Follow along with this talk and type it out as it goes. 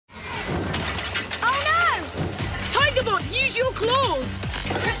Use your claws.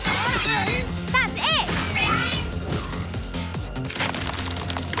 That's it!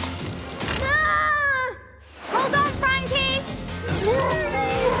 Ah! Hold on, Frankie!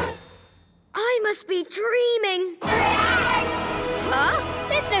 I must be dreaming. Huh?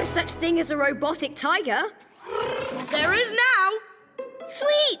 There's no such thing as a robotic tiger. There is now.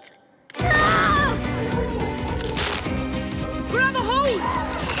 Sweet! Ah! Grab a hold.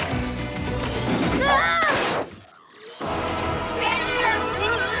 Ah!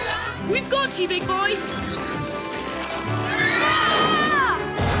 We've got you, big boy. Ah!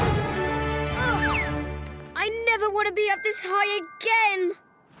 I never want to be up this high again.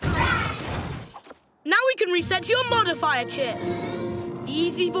 Now we can reset your modifier chip.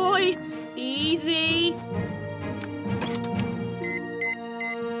 Easy, boy. Easy.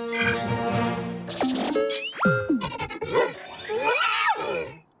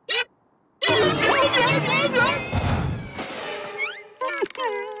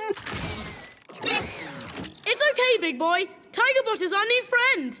 It's okay, big boy. Tigerbot is our new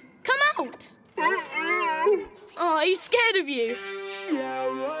friend. Come out. Oh, he's scared of you.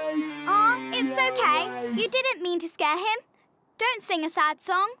 Aw, it's okay. You didn't mean to scare him. Don't sing a sad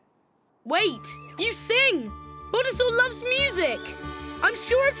song. Wait, you sing. Botasaur loves music. I'm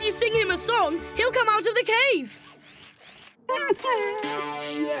sure if you sing him a song, he'll come out of the cave.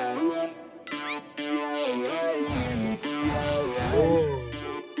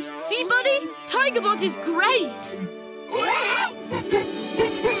 See, buddy? Tigerbot is great.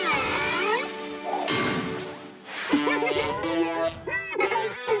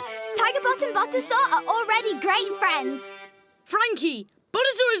 Tigerbot and Botasaur are already great friends. Frankie,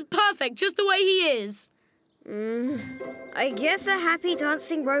 Botasaur is perfect just the way he is. I guess a happy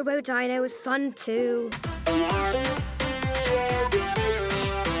dancing robo-dino is fun too.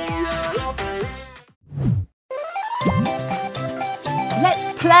 Let's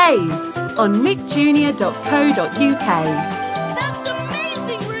play on nickjunior.co.uk.